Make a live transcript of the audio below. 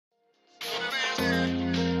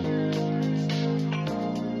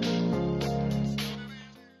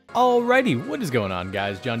Alrighty, what is going on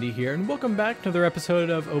guys, Jond here, and welcome back to another episode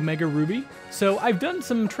of Omega Ruby. So I've done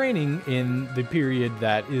some training in the period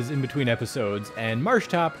that is in between episodes, and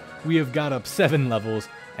Marshtop, we have got up 7 levels,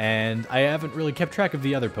 and I haven't really kept track of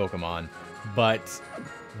the other Pokemon, but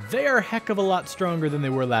they are a heck of a lot stronger than they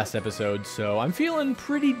were last episode, so I'm feeling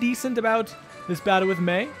pretty decent about this battle with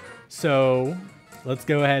May. So let's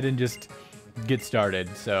go ahead and just get started.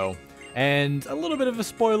 And a little bit of a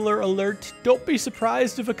spoiler alert, don't be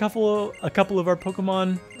surprised if a couple of our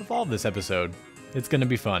Pokemon evolve this episode. It's gonna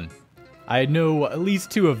be fun. I know at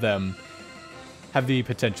least 2 of them have the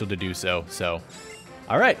potential to do so,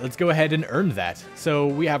 Alright, let's go ahead and earn that. So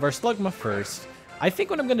we have our Slugma first. I think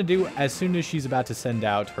what I'm gonna do as soon as she's about to send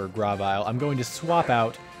out her Gravile, I'm going to swap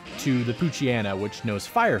out to the Poochyena, which knows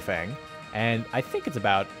Fire Fang, and I think it's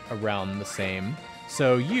about around the same.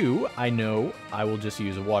 So you, I know, I will just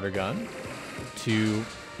use a water gun to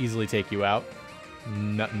easily take you out.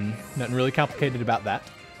 Nothing really complicated about that.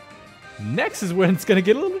 Next is when it's gonna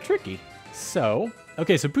get a little tricky. So,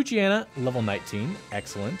 okay, so Poochyena, level 19,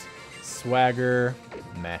 excellent. Swagger,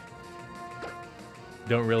 meh.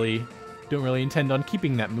 Don't really intend on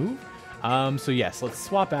keeping that move. So yes, let's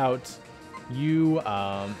swap out you.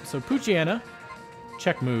 So Poochyena,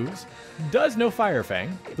 check moves. Does know Fire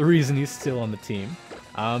Fang, the reason he's still on the team.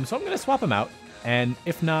 So I'm going to swap him out, and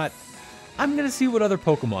if not, I'm going to see what other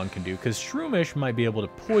Pokemon can do, because Shroomish might be able to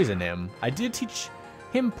poison him. I did teach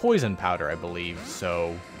him Poison Powder, I believe,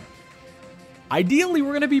 so ideally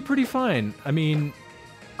we're going to be pretty fine. I mean,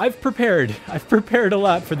 I've prepared a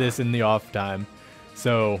lot for this in the off time,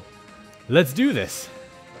 so let's do this.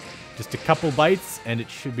 Just a couple bites, and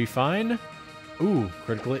it should be fine. Ooh,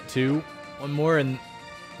 critical hit too. One more, and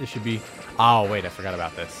this should be... Oh, wait, I forgot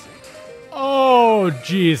about this. Oh,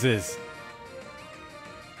 Jesus.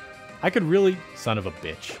 I could really... Son of a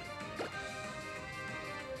bitch.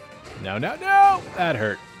 No, no, no! That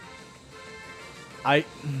hurt.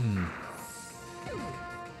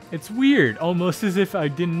 It's weird. Almost as if I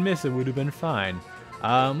didn't miss, it would have been fine.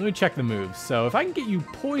 Let me check the moves. So if I can get you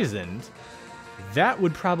poisoned, that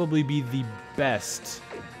would probably be the best.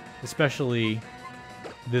 Especially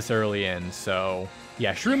this early in, so...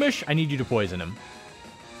 Yeah, Shroomish, I need you to poison him.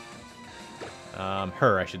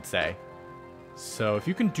 Her, I should say. So, if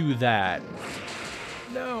you can do that...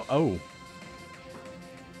 No, oh.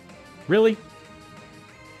 Really?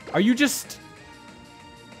 Are you just...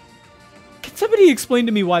 Can somebody explain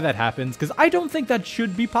to me why that happens? Because I don't think that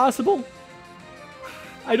should be possible.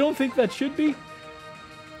 I don't think that should be.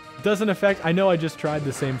 Doesn't affect... I know I just tried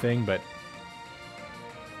the same thing, but...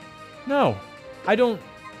 No, I don't...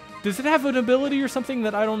 Does it have an ability or something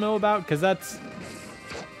that I don't know about? Because that's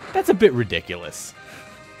a bit ridiculous.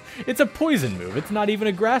 It's a poison move. It's not even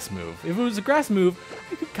a grass move. If it was a grass move,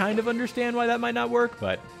 I could kind of understand why that might not work,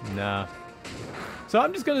 but nah. So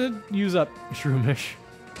I'm just going to use up Shroomish.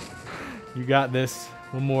 You got this.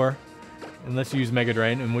 One more. And let's use Mega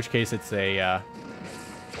Drain, in which case it's a...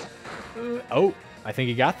 oh, I think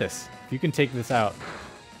you got this. If you can take this out.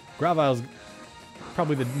 Gravile's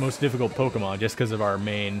probably the most difficult Pokemon just because of our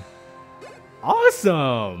main...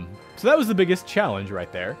 Awesome! So that was the biggest challenge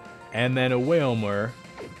right there. And then a Wailmer.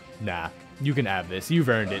 Nah, you can have this. You've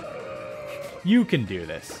earned it. You can do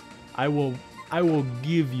this. I will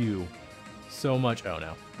give you so much... Oh,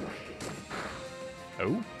 no.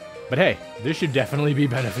 Oh? But hey, this should definitely be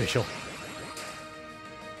beneficial.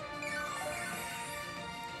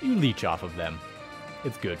 You leech off of them.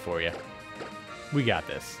 It's good for you. We got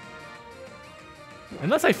this.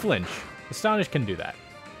 Unless I flinch. Astonish can do that.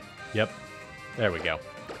 Yep. There we go.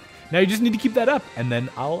 Now you just need to keep that up, and then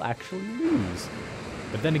I'll actually lose.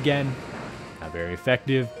 But then again, not very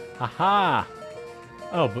effective. Haha!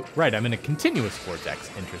 Oh, but right, I'm in a continuous vortex.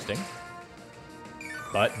 Interesting.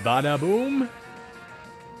 But bada boom.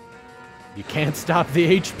 You can't stop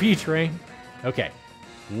the HP train. Okay.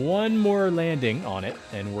 One more landing on it,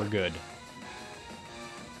 and we're good.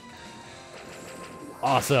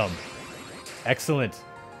 Awesome. Excellent.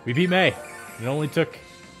 We beat May. It only took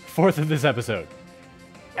 1/4 of this episode.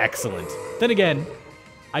 Excellent. Then again,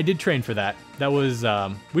 I did train for that. That was,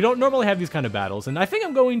 we don't normally have these kind of battles, and I think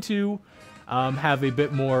I'm going to have a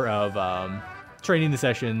bit more of training the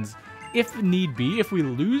sessions if need be. If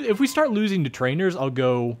we start losing to trainers, I'll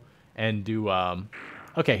go and do,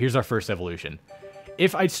 okay, here's our first evolution.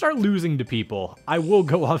 If I start losing to people, I will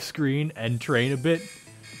go off screen and train a bit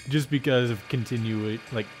just because of continuation.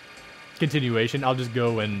 I'll just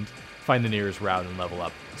go and find the nearest route and level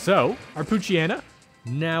up. So, our Poochyena,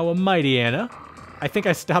 now a Mightyena. I think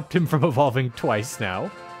I stopped him from evolving twice now.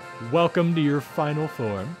 Welcome to your final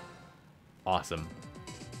form. Awesome.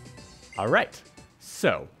 All right,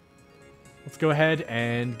 so let's go ahead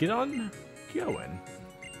and get on going.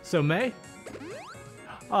 So, May?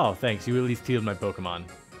 Oh, thanks. You at least healed my Pokemon.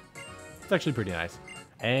 It's actually pretty nice.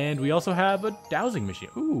 And we also have a dowsing machine.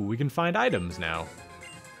 Ooh, we can find items now.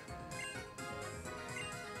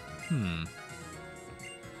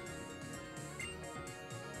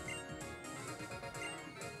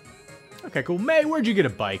 Okay, cool. May, where'd you get a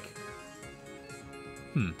bike?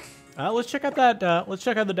 Let's check out that. Let's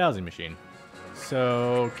check out the dowsing machine.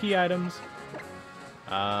 So, key items.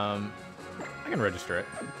 I can register it.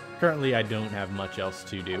 Currently, I don't have much else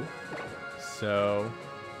to do. So,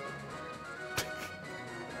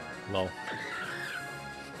 lol.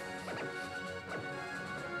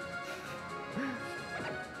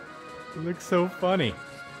 It looks so funny.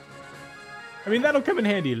 I mean, that'll come in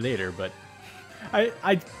handy later, but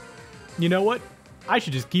you know what? I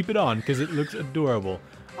should just keep it on because it looks adorable.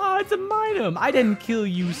 Oh, it's a Minum. I didn't kill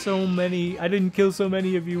so many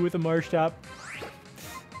of you with a Marshtomp.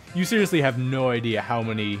 You seriously have no idea how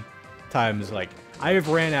many times, like, I have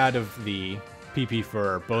ran out of the PP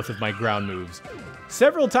for both of my ground moves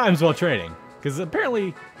several times while training. Because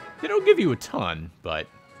apparently, they don't give you a ton, but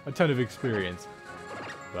a ton of experience.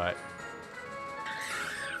 But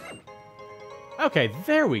okay,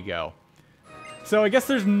 there we go. So I guess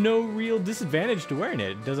there's no real disadvantage to wearing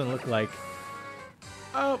it. It doesn't look like...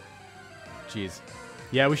 Oh, jeez.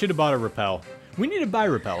 Yeah, we should have bought a repel. We need to buy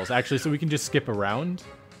repels, actually, so we can just skip around.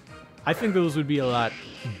 I think those would be a lot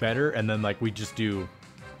better, and then, like, we just do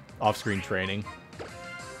off-screen training.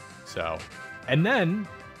 So, and then,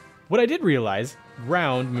 what I did realize,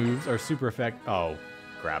 ground moves are super effective... Oh,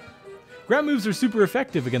 crap. Ground moves are super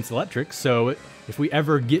effective against electric, so if we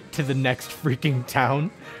ever get to the next freaking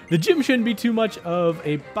town, the gym shouldn't be too much of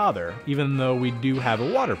a bother, even though we do have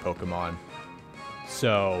a water Pokemon.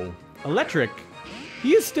 So, electric,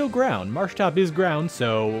 he is still ground. Marshtomp is ground,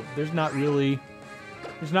 so there's not really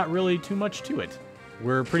too much to it.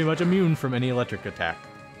 We're pretty much immune from any electric attack.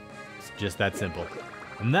 It's just that simple.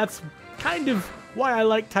 And that's kind of why I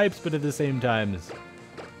like types, but at the same time,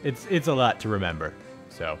 it's a lot to remember.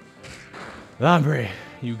 So, Lombre,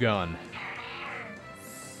 you gone.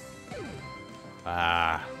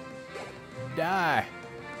 Ah. Die.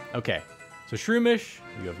 Okay, so Shroomish,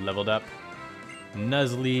 you have leveled up.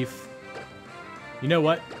 Nuzleaf. You know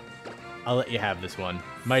what? I'll let you have this one.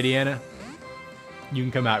 Mightyena, you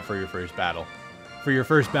can come out for your first battle. For your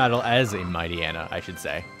first battle as a Mightyena, I should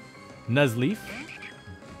say. Nuzleaf,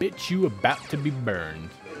 bitch, you about to be burned.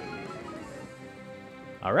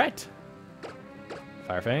 Alright.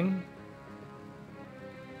 Firefang.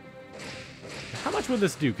 How much will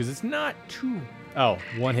this do? Because it's not too... Oh,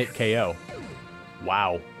 one-hit KO.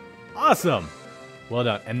 Wow. Awesome! Well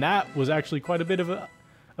done. And that was actually quite a bit of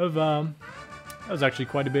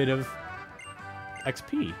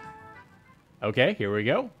XP. Okay, here we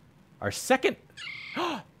go. Our second...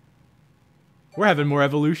 We're having more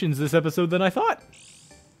evolutions this episode than I thought.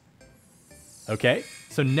 Okay,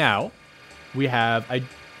 so now we have, I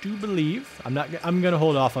do believe, I'm gonna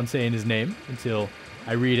hold off on saying his name until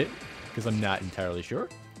I read it, because I'm not entirely sure.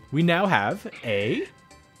 We now have a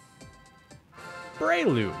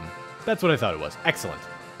Breloom. That's what I thought it was. Excellent.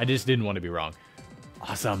 I just didn't want to be wrong.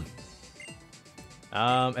 Awesome.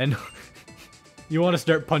 And you want to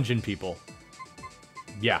start punching people.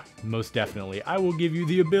 Yeah, most definitely. I will give you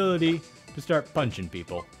the ability to start punching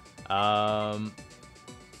people.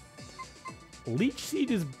 Leech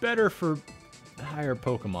Seed is better for higher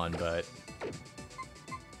Pokemon, but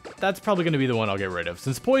that's probably going to be the one I'll get rid of.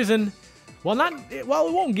 Since Poison, while it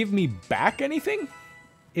won't give me back anything,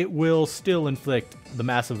 it will still inflict the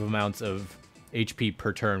massive amounts of HP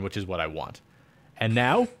per turn, which is what I want. And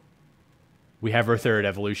now, we have our third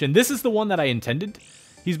evolution. This is the one that I intended.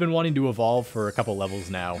 He's been wanting to evolve for a couple levels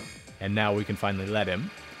now, and now we can finally let him.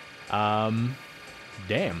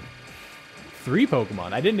 Damn. 3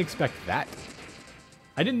 Pokemon. I didn't expect that.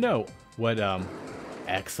 I didn't know what,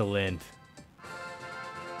 excellent.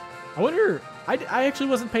 I wonder, I actually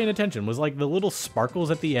wasn't paying attention. Was, like, the little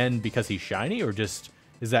sparkles at the end because he's shiny, or just,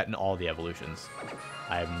 is that in all the evolutions?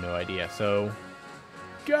 I have no idea, so,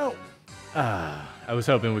 go! I was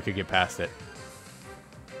hoping we could get past it.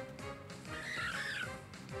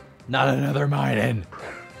 Not another Minun!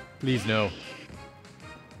 Please, no.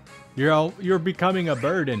 You're becoming a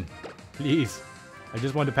burden. Please. I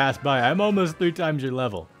just want to pass by. I'm almost 3 times your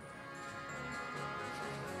level.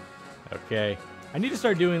 Okay. I need to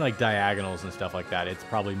start doing, like, diagonals and stuff like that. It's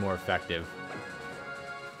probably more effective.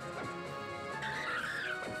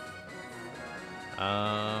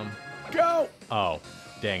 Go! Oh.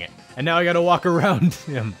 Dang it. And now I gotta walk around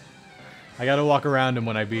him. I gotta walk around him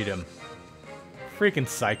when I beat him. Freaking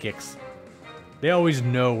psychics. They always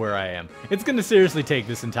know where I am. It's gonna seriously take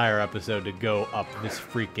this entire episode to go up this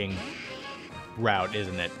freaking route,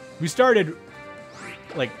 isn't it? We started,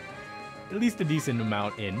 like, at least a decent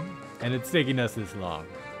amount in, and it's taking us this long.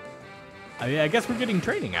 I mean, I guess we're getting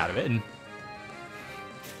training out of it, and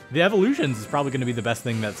the evolutions is probably gonna be the best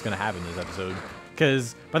thing that's gonna happen this episode.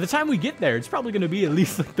 Because by the time we get there, it's probably gonna be at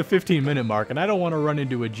least like the 15-minute mark, and I don't want to run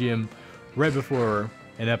into a gym right before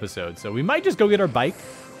an episode. So we might just go get our bike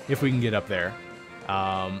if we can get up there.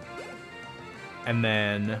 And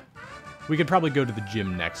then we could probably go to the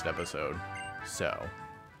gym next episode. So,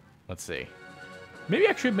 let's see. Maybe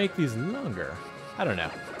I should make these longer. I don't know.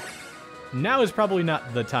 Now is probably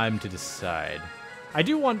not the time to decide. I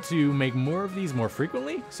do want to make more of these more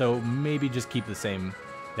frequently, so maybe just keep the same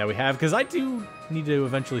that we have, because I do need to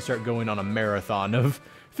eventually start going on a marathon of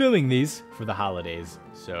filming these for the holidays.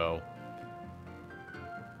 So,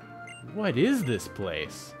 what is this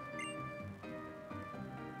place?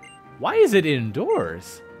 Why is it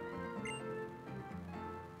indoors?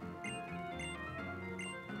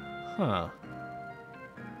 Huh.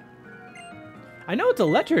 I know it's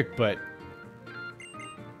electric, but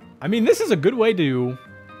I mean, this is a good way to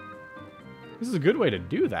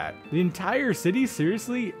do that. The entire city,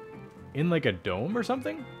 seriously, in like a dome or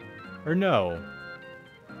something? Or no?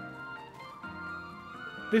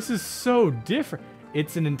 This is so different.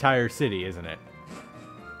 It's an entire city, isn't it?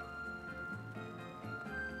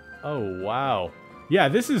 Oh, wow. Yeah,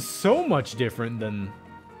 this is so much different than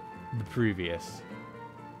the previous.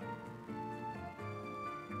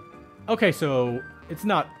 Okay, so it's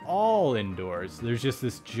not all indoors. There's just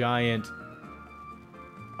this giant...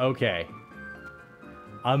 Okay.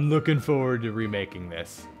 I'm looking forward to remaking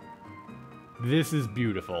this. This is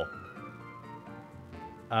beautiful.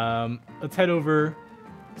 Let's head over.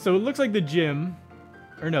 So it looks like the gym...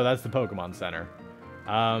 Or no, that's the Pokemon Center.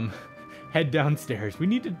 Head downstairs. We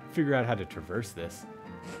need to figure out how to traverse this.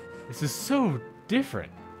 This is so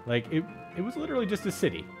different. Like, it was literally just a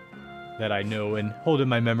city that I know and hold in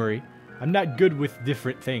my memory. I'm not good with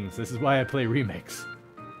different things. This is why I play remakes.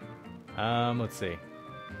 Let's see.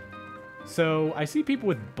 So, I see people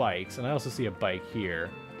with bikes, and I also see a bike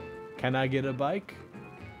here. Can I get a bike?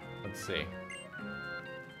 Let's see.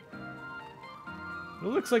 It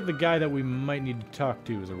looks like the guy that we might need to talk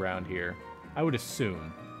to is around here. I would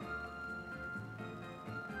assume.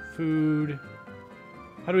 Food.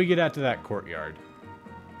 How do we get out to that courtyard?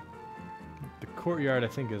 The courtyard, I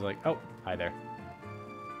think, is like... Oh, hi there.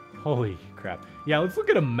 Holy crap. Yeah, let's look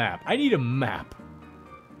at a map. I need a map.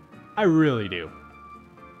 I really do.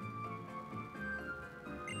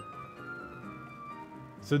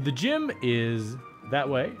 So the gym is that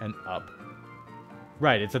way and up.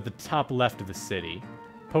 Right, it's at the top left of the city.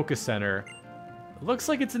 Poke Center. Looks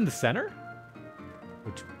like it's in the center?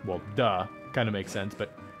 Which, well, duh. Kind of makes sense,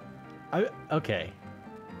 but... Okay.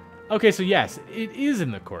 Okay, so yes, it is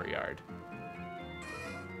in the courtyard.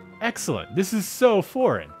 Excellent. This is so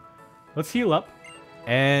foreign. Let's heal up.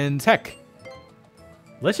 And heck,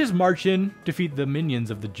 let's just march in, defeat the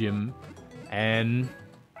minions of the gym, and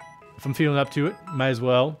if I'm feeling up to it, might as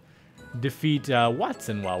well defeat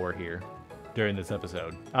Wattson while we're here during this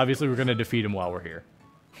episode. Obviously, we're going to defeat him while we're here.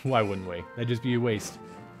 Why wouldn't we? That'd just be a waste.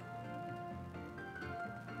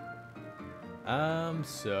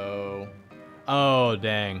 So... Oh,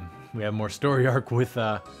 dang. We have more story arc with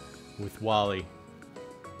Wally.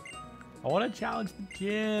 I want to challenge the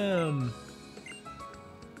gym.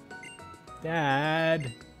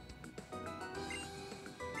 Dad.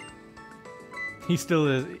 He still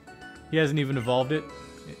is. He hasn't even evolved it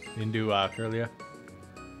into Curlia.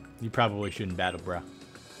 You probably shouldn't battle, bro.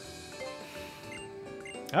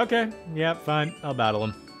 Okay. Yeah, fine. I'll battle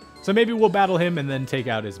him. So maybe we'll battle him and then take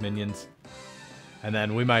out his minions. And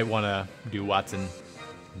then we might want to do Wattson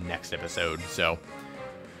next episode, so.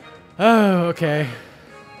 Oh, okay.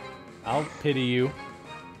 I'll pity you.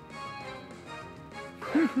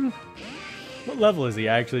 What level is he?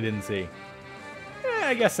 I actually didn't see.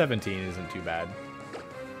 I guess 17 isn't too bad.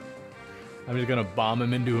 I'm just gonna bomb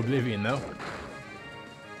him into oblivion, though.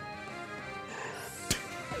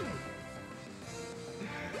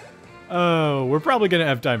 Oh, we're probably gonna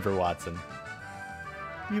have time for Wattson.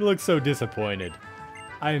 He looks so disappointed.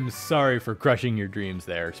 I am sorry for crushing your dreams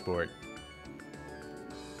there, sport.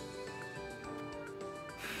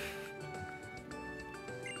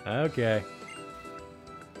 Okay.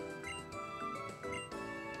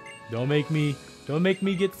 Don't make me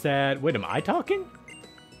get sad. Wait, am I talking?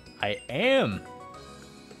 I am.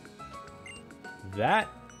 That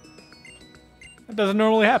That doesn't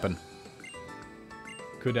normally happen.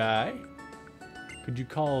 Could I? Could you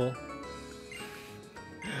call...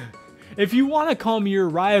 If you want to call me your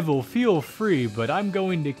rival, feel free, but I'm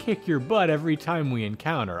going to kick your butt every time we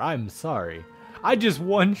encounter. I'm sorry. I just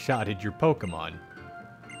one-shotted your Pokemon.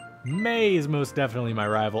 May is most definitely my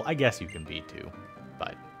rival. I guess you can be too,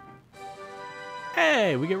 but...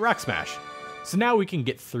 Hey, we get Rock Smash. So now we can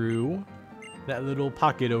get through that little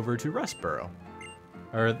pocket over to Rustboro.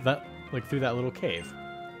 Or that, like through that little cave.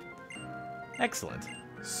 Excellent.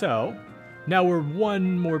 So, now we're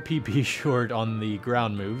one more PP short on the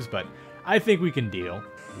ground moves, but I think we can deal.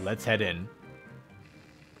 Let's head in.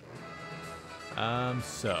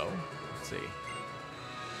 So, let's see.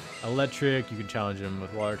 Electric, you can challenge him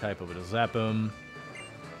with water type, but it'll zap him.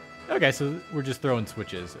 Okay, so we're just throwing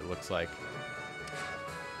switches, it looks like.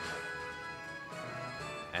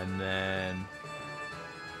 And then...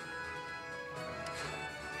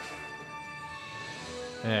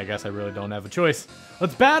 I guess I really don't have a choice.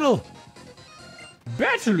 Let's battle!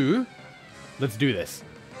 Battle? Let's do this.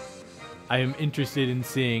 I am interested in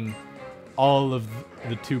seeing all of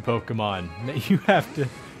the 2 Pokemon that you have to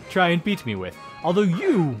try and beat me with. Although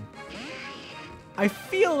you... I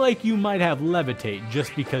feel like you might have Levitate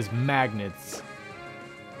just because magnets...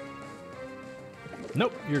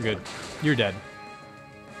 Nope, you're good. You're dead.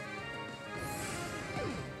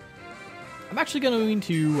 I'm actually going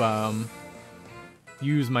to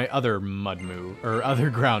use my other mud move, or other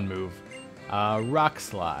ground move. Rock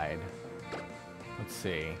Slide. Let's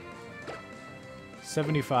see.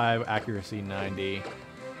 75, accuracy 90.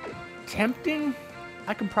 Tempting?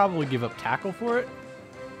 I can probably give up tackle for it.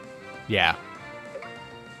 Yeah.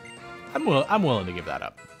 I'm willing to give that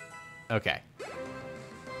up. Okay.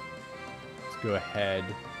 Let's go ahead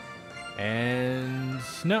and...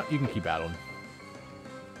 No, you can keep battling.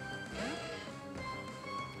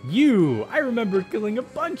 I remember killing a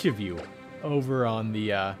bunch of you over on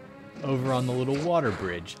the little water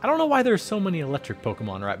bridge. I don't know why there's so many electric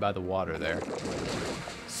Pokemon right by the water there.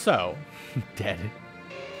 So, dead.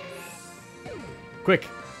 Quick,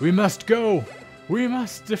 we must go. We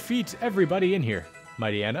must defeat everybody in here.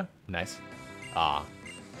 Mighty Anna, nice. Ah,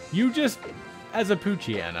 you just, as a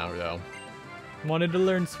Poochyena though, wanted to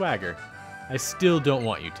learn Swagger. I still don't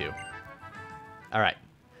want you to. All right.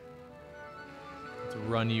 Let's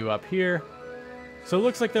run you up here. So it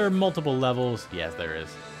looks like there are multiple levels. Yes, there is.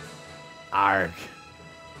 Arg.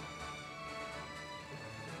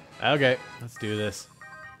 Okay, let's do this.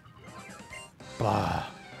 Bah.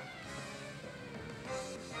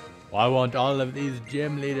 Why won't all of these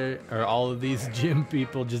gym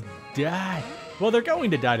people just die? Well, they're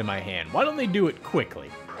going to die to my hand. Why don't they do it quickly?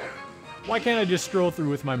 Why can't I just stroll through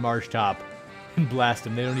with my Marsh Top and blast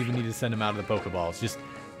them? They don't even need to send them out of the Pokeballs. Just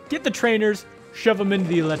get the trainers, shove them into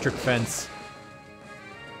the electric fence.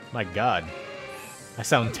 My God. I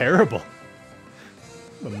sound terrible.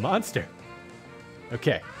 I'm a monster.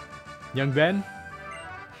 Okay. Young Ben?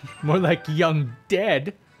 More like Young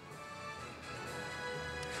Dead.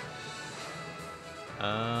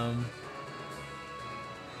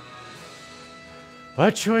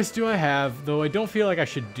 What choice do I have? Though I don't feel like I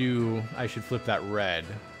should flip that red.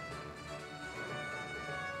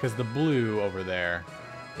 Because the blue over there,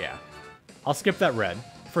 yeah. I'll skip that red,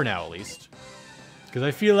 for now at least. Because I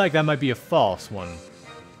feel like that might be a false one.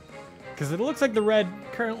 Because it looks like the red,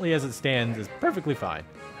 currently as it stands, is perfectly fine.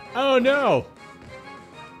 Oh no!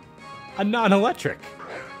 A non-electric.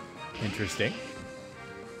 Interesting.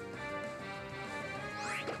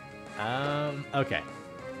 Okay.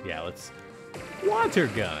 Yeah, let's... Water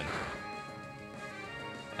gun.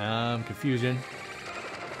 Confusion.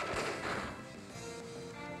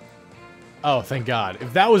 Oh, thank God.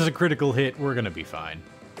 If that was a critical hit, we're gonna be fine.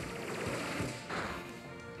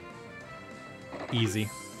 Easy.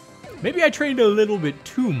 Maybe I trained a little bit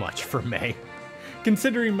too much for May,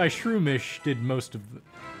 considering my Shroomish did most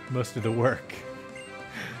of the work.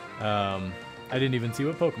 I didn't even see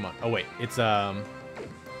what Pokemon. Oh wait, it's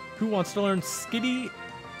who wants to learn Skitty?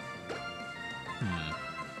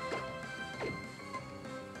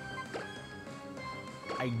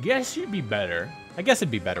 I guess you'd be better. I guess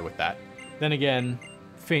it'd be better with that. Then again,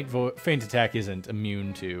 Feint Attack isn't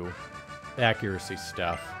immune to accuracy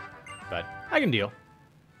stuff, but I can deal.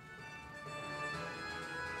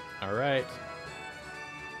 All right.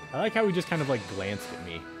 I like how he just kind of like glanced at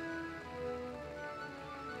me.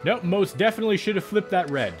 Nope, most definitely should have flipped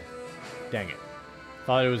that red. Dang it.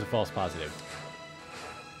 Thought it was a false positive.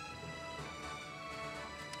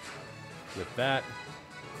 Flip that.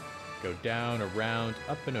 Go down, around,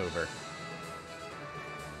 up, and over.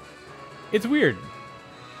 It's weird.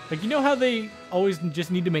 Like, you know how they always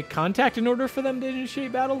just need to make contact in order for them to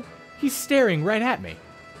initiate battle? He's staring right at me.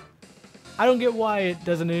 I don't get why it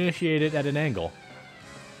doesn't initiate it at an angle.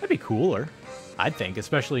 That'd be cooler, I'd think,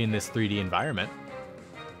 especially in this 3D environment.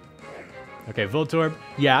 Okay, Voltorb.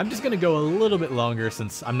 Yeah, I'm just going to go a little bit longer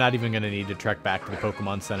since I'm not even going to need to trek back to the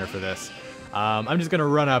Pokemon Center for this. I'm just going to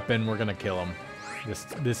run up and we're going to kill him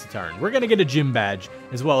this turn. We're going to get a gym badge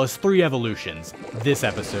as well as 3 evolutions this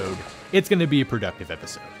episode. It's going to be a productive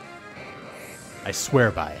episode. I swear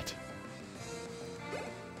by it.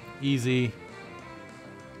 Easy.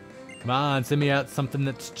 Come on, send me out something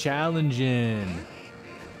that's challenging.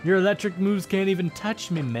 Your electric moves can't even touch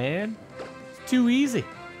me, man. It's too easy.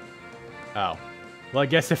 Oh. Well, I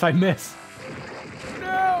guess if I miss.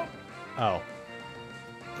 No! Oh.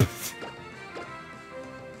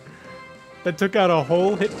 That took out a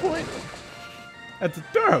whole hit point? That's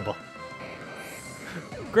adorable.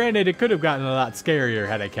 Granted, it could have gotten a lot scarier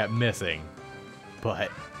had I kept missing.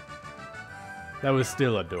 But that was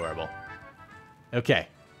still adorable. Okay.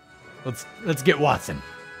 Let's get Wattson.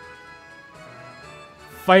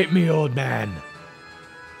 Fight me, old man.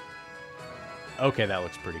 Okay, that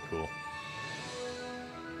looks pretty cool.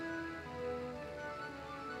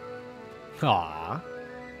 Aww.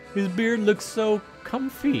 His beard looks so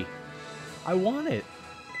comfy. I want it.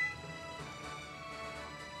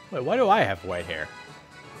 Wait, why do I have white hair?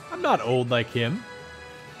 I'm not old like him.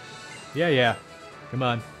 Yeah. Come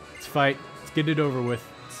on. Let's fight. Let's get it over with.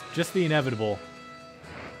 It's just the inevitable.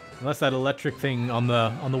 Unless that electric thing on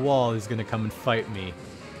the wall is gonna come and fight me.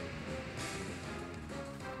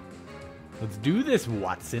 Let's do this,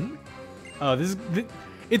 Wattson. Oh,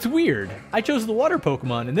 it's weird. I chose the water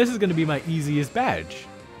Pokemon, and this is gonna be my easiest badge.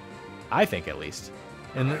 I think, at least.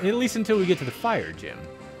 And at least until we get to the fire gym.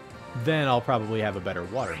 Then I'll probably have a better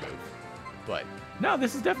water move. But, no,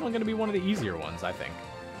 this is definitely gonna be one of the easier ones, I think.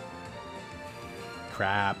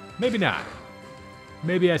 Crap. Maybe not.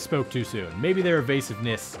 Maybe I spoke too soon. Maybe their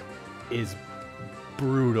evasiveness is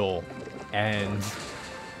brutal, and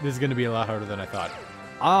this is going to be a lot harder than I thought.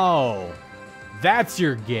 Oh, that's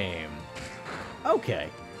your game. Okay,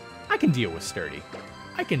 I can deal with Sturdy.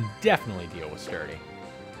 I can definitely deal with Sturdy.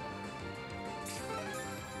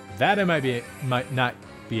 That I might not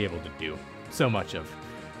be able to do so much of.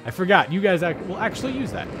 I forgot, you guys will actually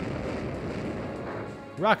use that.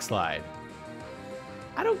 Rock Slide.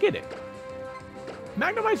 I don't get it.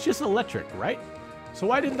 Magnemite's just electric, right? So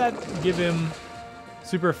why didn't that give him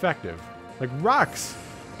super effective? Like, rocks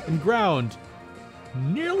and ground,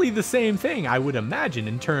 nearly the same thing, I would imagine,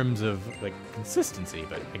 in terms of, like, consistency,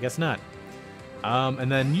 but I guess not. And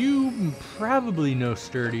then you probably know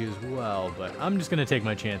Sturdy as well, but I'm just going to take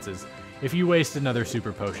my chances. If you waste another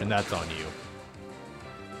super potion, that's on you.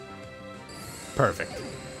 Perfect.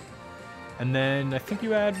 And then I think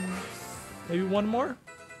you had maybe one more?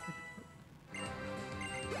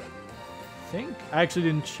 I actually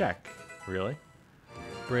didn't check. Really?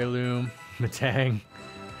 Breloom, Matang.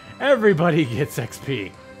 Everybody gets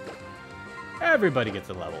XP. Everybody gets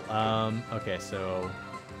a level. Okay, so...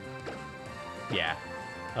 yeah.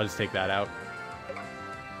 I'll just take that out.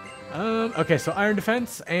 Okay, so Iron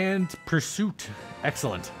Defense and Pursuit.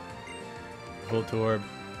 Excellent. Voltorb.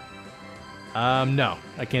 No.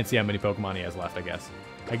 I can't see how many Pokemon he has left, I guess.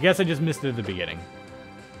 I guess I just missed it at the beginning.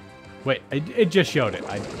 Wait, it just showed it.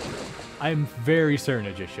 I'm very certain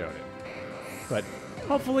it just showed it. But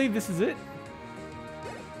hopefully this is it.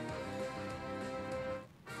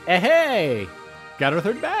 Hey! Got our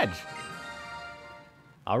 3rd badge.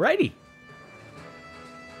 Alrighty.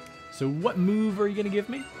 So what move are you going to give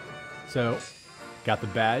me? So, got the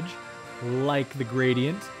badge. Like the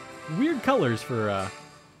gradient. Weird colors for a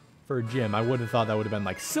gym. I would have thought that would have been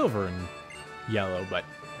like silver and yellow, but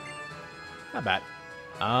not bad.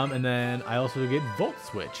 And then I also get Volt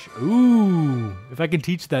Switch. Ooh, if I can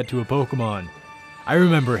teach that to a Pokemon. I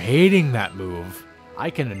remember hating that move.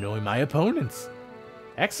 I can annoy my opponents.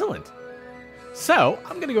 Excellent. So,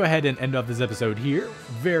 I'm going to go ahead and end off this episode here.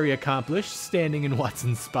 Very accomplished, standing in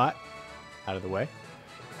Wattson's spot. Out of the way.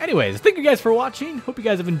 Anyways, thank you guys for watching. Hope you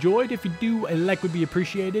guys have enjoyed. If you do, a like would be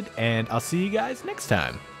appreciated. And I'll see you guys next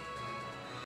time.